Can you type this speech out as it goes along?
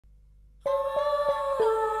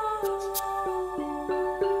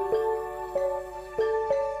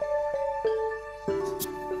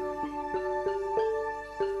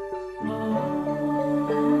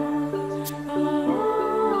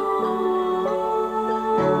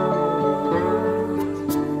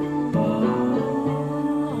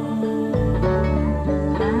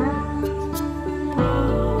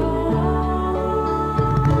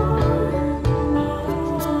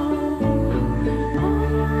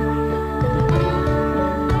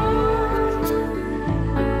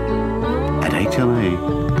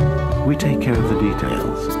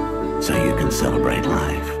details so you can celebrate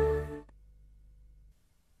life.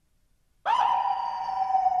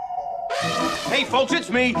 Hey folks, it's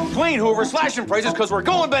me, Dwayne Hoover, slashing prices because we're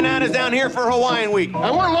going bananas down here for Hawaiian Week.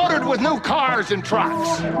 And we're loaded with new cars and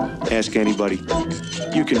trucks. Ask anybody.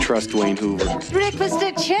 You can trust Dwayne Hoover. Breakfast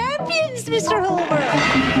at Champions, Mr. Hoover.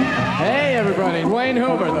 Hey, everybody. Dwayne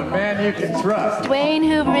Hoover, the man you can trust. Dwayne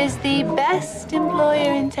Hoover is the best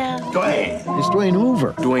employer in town. Dwayne. It's Dwayne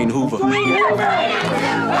Hoover. Dwayne Hoover.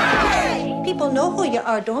 People know who you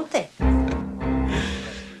are, don't they?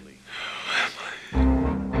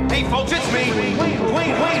 Hey folks, it's me, Dwayne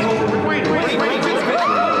Hoover.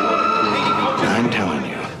 I'm telling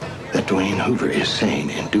you that Dwayne Hoover is sane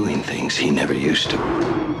and doing things he never used to.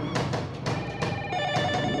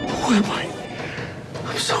 Who am I?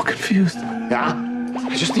 I'm so confused. Yeah?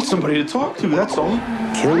 I just need somebody to talk to, that's all.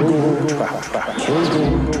 Kilgore Trout.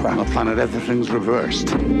 Kilgore Trout. On the planet, everything's reversed.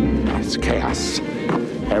 It's chaos.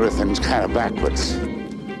 Everything's kind of backwards.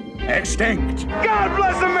 Extinct. God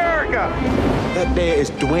bless America! That there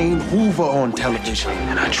is Dwayne Hoover on television,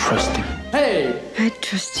 and I trust him. Hey! I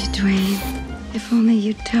trust you, Dwayne. If only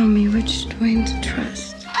you'd tell me which Dwayne to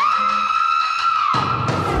trust.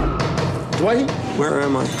 Dwayne? Where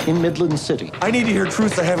am I? In Midland City. I need to hear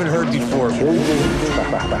truths I haven't heard before.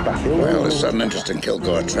 Well, there's something interesting,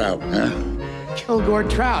 Kilgore Trout, huh? Kilgore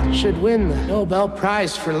Trout should win the Nobel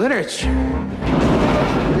Prize for Literature.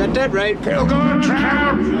 You got that right. Kilgore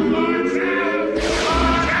Trout!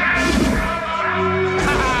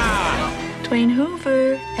 Dwayne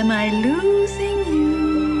Hoover, am I losing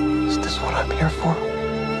you? Is this what I'm here for?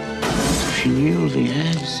 She knew the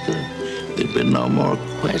answer. There'd been no more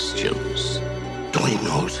questions. Dwayne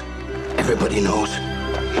knows. Everybody knows.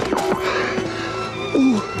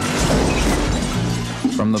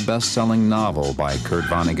 From the best-selling novel by Kurt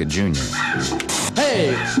Vonnegut Jr.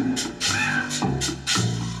 Hey!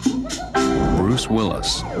 Bruce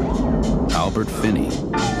Willis, Albert Finney,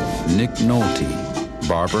 Nick Nolte,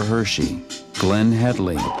 Barbara Hershey, Glenn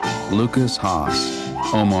Headley, Lucas Haas,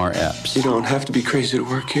 Omar Epps. You don't have to be crazy to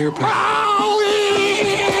work here, but...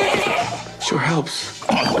 Sure helps.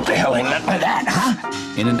 What the hell ain't meant by that,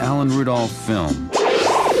 huh? In an Alan Rudolph film,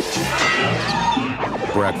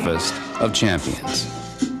 Breakfast of Champions.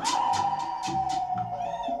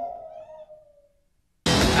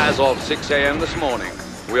 As of 6 a.m. this morning,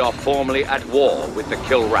 we are formally at war with the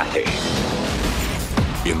Kilrathi.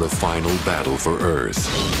 In the final battle for Earth,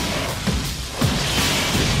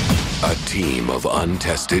 a team of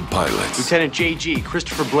untested pilots Lieutenant J.G.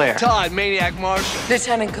 Christopher Blair. Todd, Maniac Marshall.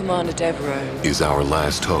 Lieutenant Commander Devereaux. is our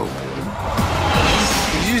last hope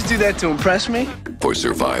Did you just do that to impress me? for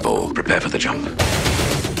survival. Prepare for the jump.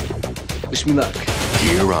 Wish me luck.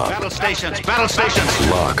 Gear up, Battle stations! Battle stations!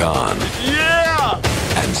 lock on, Yeah!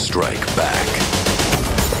 and strike back.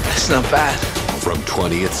 That's not bad. From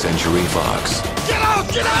 20th Century Fox, Get out!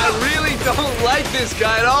 Get out! I really don't like this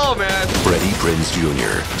guy at all, man. Freddie Prinze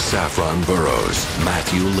Jr., Saffron Burrows,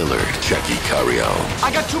 Matthew Lillard, Jackie Cario.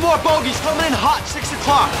 I got 2 more bogeys coming in hot, 6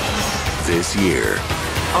 o'clock. This year,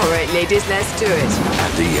 All right, ladies, let's do it.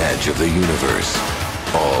 at the edge of the universe,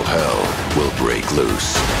 all hell will break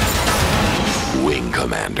loose. Wing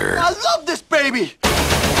Commander. I love this baby!